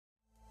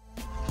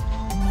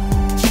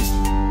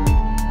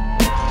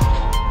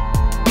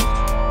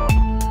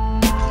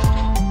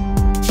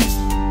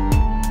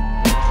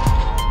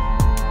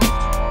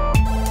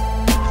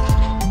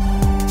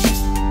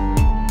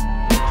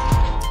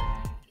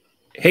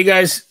Hey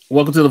guys,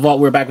 welcome to the Vault.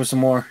 We're back with some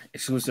more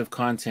exclusive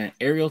content.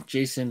 Ariel,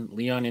 Jason,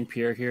 Leon, and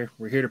Pierre here.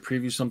 We're here to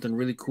preview something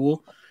really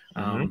cool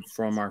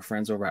from our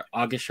friends over at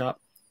August Shop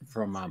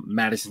from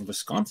Madison,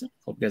 Wisconsin.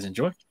 Hope you guys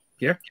enjoy.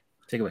 Pierre,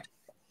 take it away.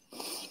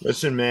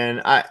 Listen,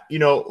 man, do you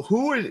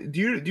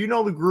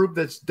know the group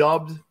that's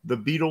dubbed the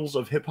Beatles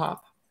of hip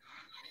hop?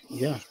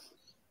 Yeah.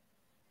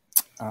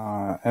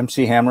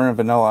 MC Hammer and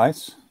Vanilla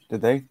Ice.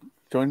 Did they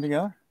join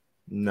together?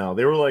 No,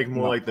 they were like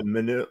more like the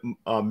Milli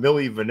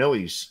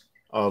Vanillis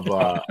of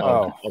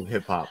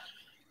hip hop.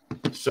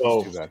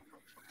 So,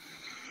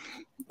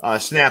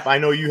 Snap, I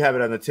know you have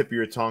it on the tip of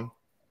your tongue.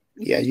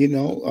 Yeah,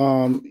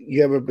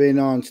 you ever been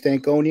on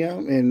Stankonia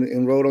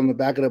and rode on the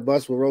back of the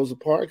bus with Rosa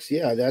Parks?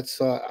 Yeah, that's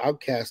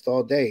Outkast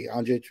all day.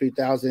 Andre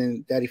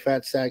 3000, Daddy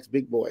Fat Sax,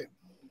 Big Boy.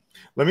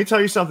 Let me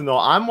tell you something though.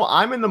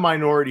 I'm in the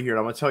minority here, and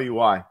I'm gonna tell you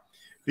why.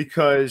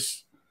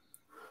 Because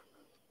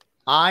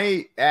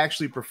I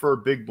actually prefer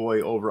Big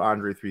Boy over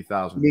Andre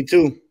 3000. Me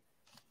too.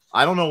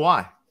 I don't know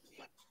why.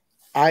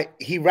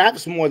 He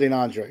raps more than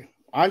Andre.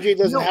 Andre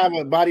doesn't have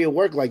a body of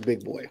work like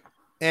Big Boy.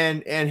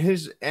 And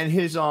his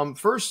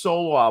first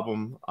solo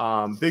album,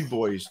 Big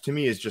Boys, to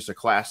me is just a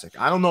classic.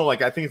 I don't know,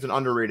 I think it's an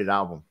underrated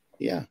album.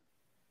 Yeah.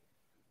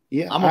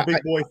 I'm a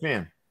Big Boy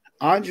fan.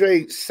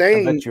 Andre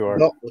sang on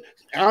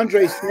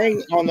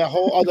the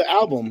whole other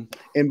album,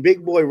 and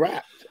Big Boy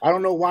rapped. I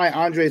don't know why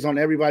Andre's on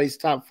everybody's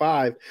top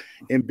 5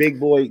 and Big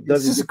Boy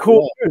doesn't. This is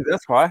cool.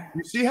 That's why.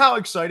 You see how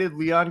excited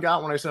Leon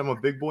got when I said I'm a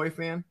Big Boy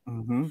fan?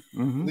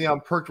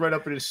 Leon perked right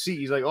up in his seat.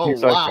 He's like, "Oh,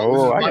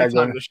 wow, like, this is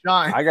my time to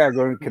shine." I gotta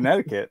go to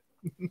Connecticut.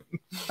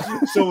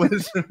 So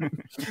listen.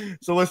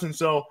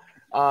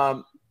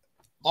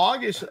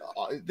 August,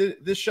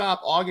 this shop,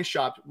 August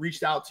Shop,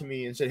 reached out to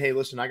me and said, "Hey,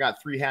 listen, I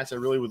got 3 hats I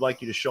really would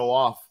like you to show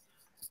off."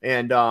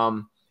 And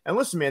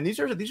listen, man,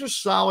 these are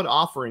solid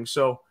offerings.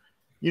 So,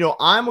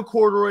 I'm a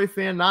corduroy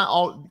fan.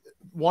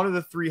 One of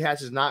the 3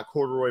 hats is not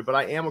corduroy, but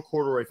I am a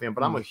corduroy fan.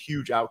 But I'm a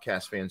huge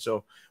Outkast fan.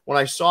 So when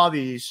I saw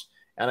these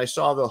and I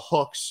saw the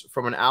hooks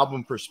from an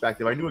album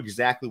perspective, I knew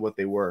exactly what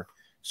they were.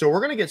 So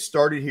we're gonna get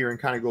started here and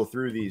kind of go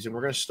through these, and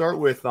we're gonna start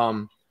with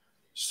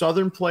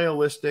Southern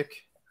Playalistic.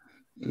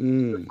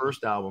 The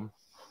first album.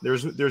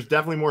 There's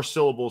definitely more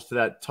syllables to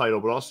that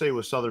title, but I'll say it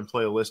was Southern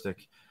Playalistic.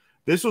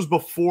 This was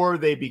before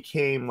they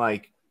became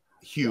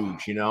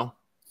huge,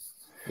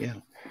 Yeah.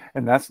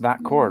 And that's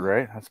not cord,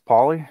 right? That's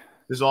poly.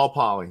 This is all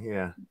poly,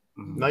 yeah.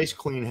 Nice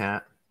clean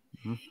hat.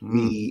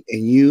 Me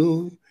and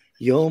you,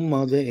 your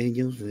mother and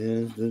your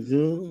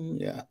sister.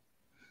 Yeah.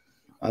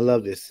 I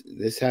love this.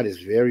 This hat is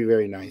very,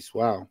 very nice.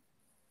 Wow.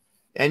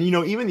 And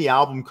even the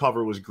album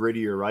cover was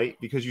grittier, right?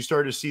 Because you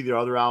started to see the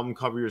other album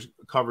covers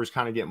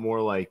kind of get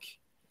more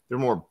they're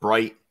more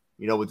bright,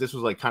 but this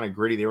was kind of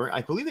gritty.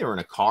 I believe they were in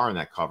a car in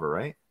that cover,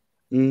 right?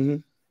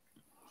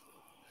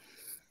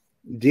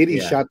 Diddy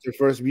shot their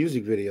first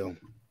music video.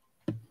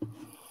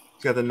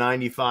 It's got the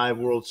 95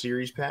 World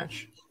Series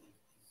patch.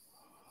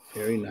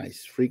 Very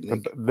nice.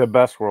 Freaknik. The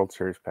best World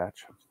Series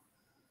patch.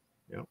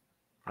 Yep.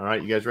 All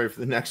right, you guys ready for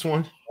the next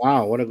one?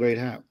 Wow, what a great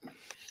hat.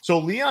 So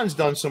Leon's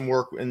done some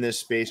work in this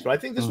space, but I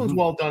think this one's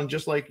well done,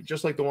 just like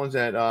the ones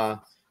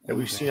that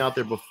we've seen out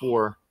there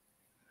before.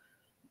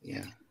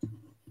 Yeah.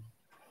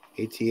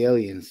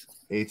 AT-Aliens.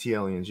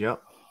 AT-Aliens,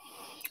 yep.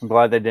 I'm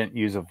glad they didn't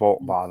use a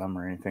Volt bottom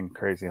or anything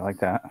crazy like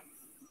that.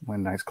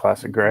 One nice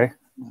classic gray.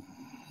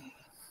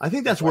 I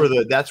think that's where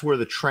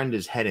the trend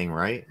is heading,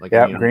 right?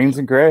 Greens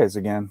and grays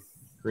again.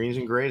 Greens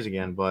and grays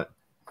again, but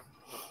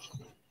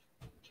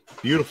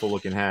beautiful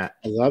looking hat.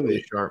 I love really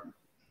it. Sharp.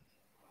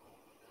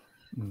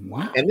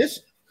 Wow.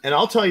 And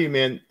I'll tell you,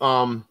 man,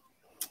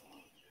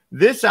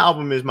 this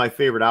album is my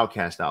favorite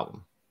Outkast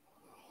album.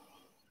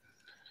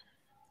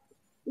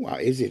 Wow,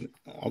 is it?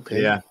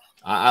 Okay. Yeah,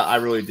 I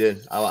really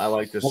did. I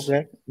like this.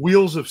 Okay.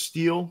 Wheels of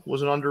Steel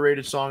was an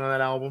underrated song on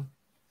that album.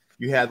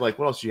 You had what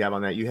else do you have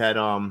on that? You had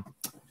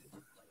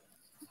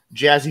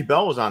Jazzy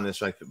Bell was on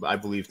this, I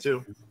believe,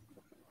 too.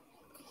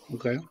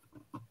 Okay.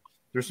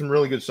 There's some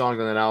really good songs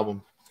on that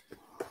album.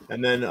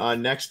 And then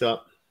next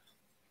up,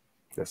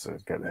 this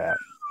is a good hat.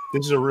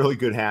 This is a really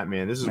good hat,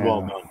 man. This is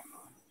well done.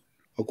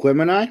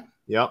 Aquemini?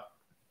 Yep.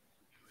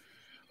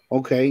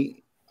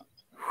 Okay.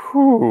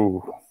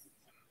 Whew.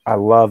 I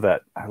love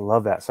that. I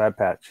love that side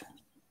patch.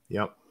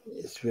 Yep.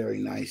 It's very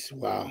nice.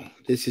 Wow.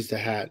 This is the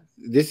hat.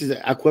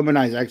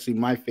 Aquemini is actually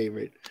my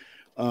favorite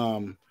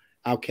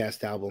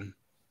Outkast album.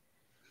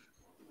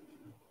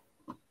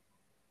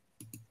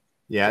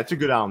 Yeah, it's a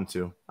good album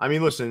too. I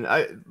mean, listen,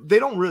 they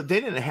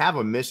didn't have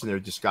a miss in their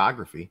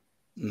discography.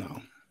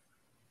 No.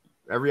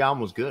 Every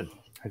album was good.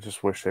 I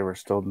just wish they were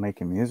still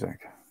making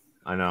music.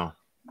 I know.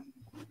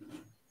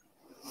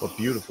 But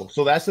beautiful.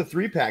 So that's the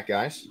 3-pack,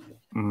 guys.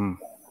 Damn,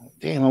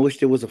 I wish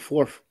there was a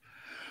 4th.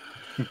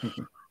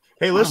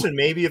 Hey, listen,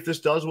 maybe if this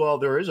does well,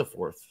 there is a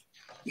 4th.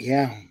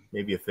 Yeah.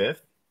 Maybe a 5th.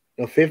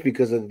 A 5th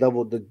because of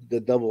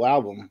the double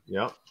album.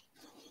 Yep.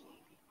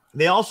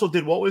 They also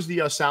did, what was the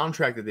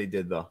soundtrack that they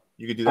did, though?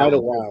 You could do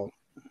that one.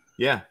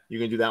 Yeah, you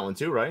can do that one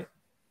too, right?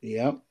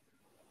 Yep.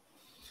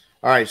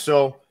 All right,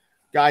 so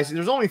Guys,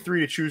 there's only 3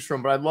 to choose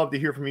from, but I'd love to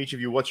hear from each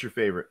of you. What's your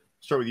favorite?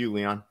 Start with you,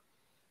 Leon.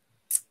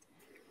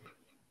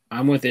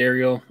 I'm with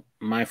Ariel.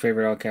 My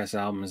favorite Outcast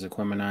album is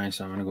Equimini,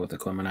 so I'm gonna go with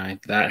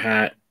Equimini. That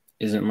hat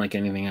isn't like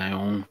anything I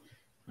own.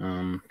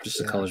 Just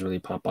the colors really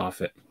pop off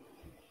it.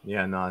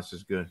 Yeah, no, this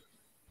is good.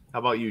 How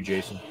about you,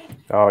 Jason?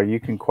 Oh, you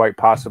can quite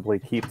possibly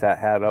keep that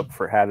hat up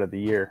for hat of the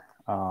year.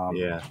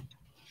 Yeah,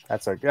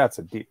 that's a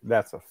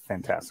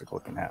fantastic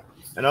looking hat.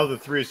 and of the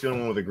 3, it's the only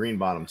one with a green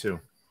bottom too.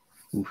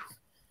 Oof.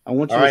 I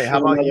want you All to right, show how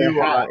about another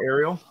you, hat.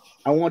 Ariel?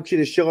 I want you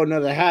to show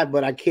another hat,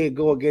 but I can't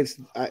go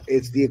against.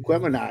 It's the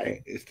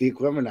Equimini. It's the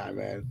Equimini,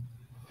 man.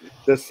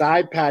 The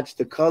side patch,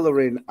 the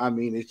coloring. I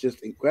mean, it's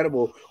just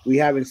incredible. We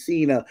haven't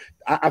seen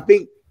I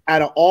think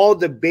out of all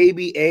the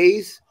baby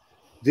A's,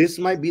 this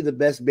might be the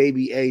best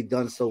baby A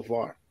done so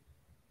far.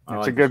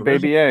 It's a good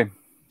baby A.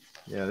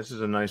 Yeah, this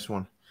is a nice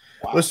one.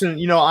 Wow. Listen,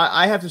 you know,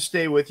 I have to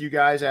stay with you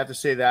guys. I have to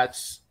say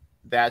that's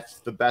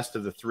the best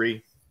of the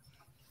 3.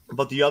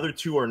 But the other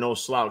 2 are no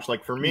slouch.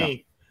 Like for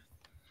me,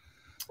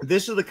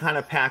 this is the kind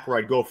of pack where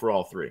I'd go for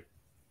all 3.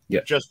 Yeah.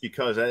 Just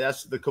because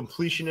that's the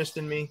completionist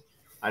in me.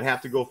 I'd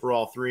have to go for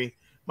all 3.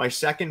 My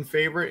second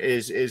favorite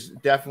is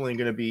definitely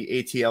going to be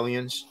AT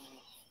Aliens,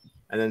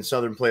 and then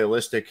Southern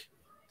Playalistic.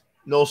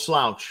 No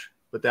slouch,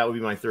 but that would be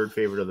my third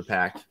favorite of the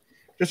pack.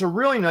 Just a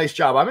really nice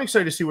job. I'm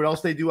excited to see what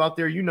else they do out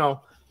there. You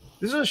know,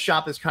 this is a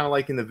shop that's kind of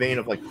like in the vein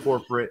of like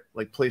corporate,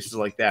 like places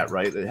like that,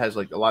 right? It has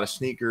like a lot of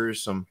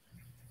sneakers, some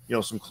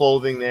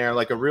clothing there,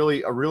 like a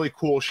really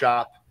cool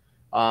shop.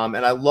 And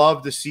I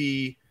love to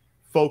see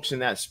folks in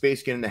that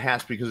space get into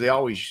hats because they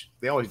always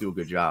do a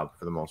good job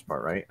for the most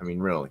part, right? I mean,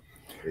 really.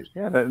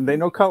 Yeah, they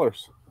know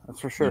colors. That's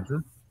for sure. Mm-hmm.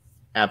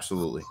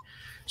 Absolutely.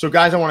 So,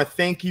 guys, I want to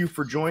thank you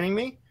for joining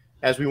me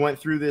as we went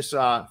through this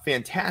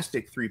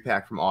fantastic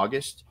 3-pack from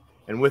August.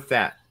 And with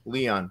that,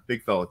 Leon,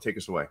 big fella, take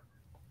us away.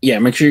 Yeah,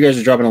 make sure you guys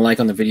are dropping a like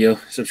on the video.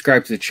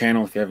 Subscribe to the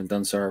channel if you haven't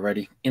done so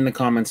already. In the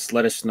comments,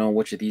 let us know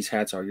which of these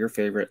hats are your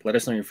favorite. Let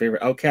us know your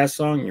favorite Outkast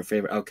song and your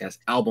favorite Outkast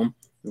album.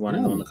 We want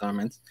to know in the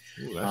comments.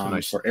 Ooh, that's a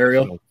nice, for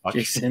Ariel, nice touch.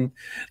 Jason,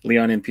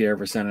 Leon, and Pierre,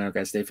 we're signing out,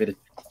 guys. Stay fitted.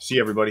 See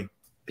you, everybody.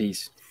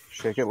 Peace.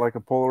 Shake it like a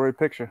Polaroid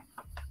picture.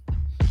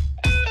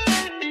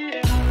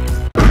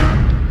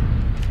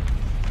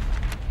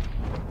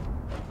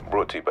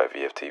 Brought to you by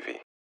VFTV.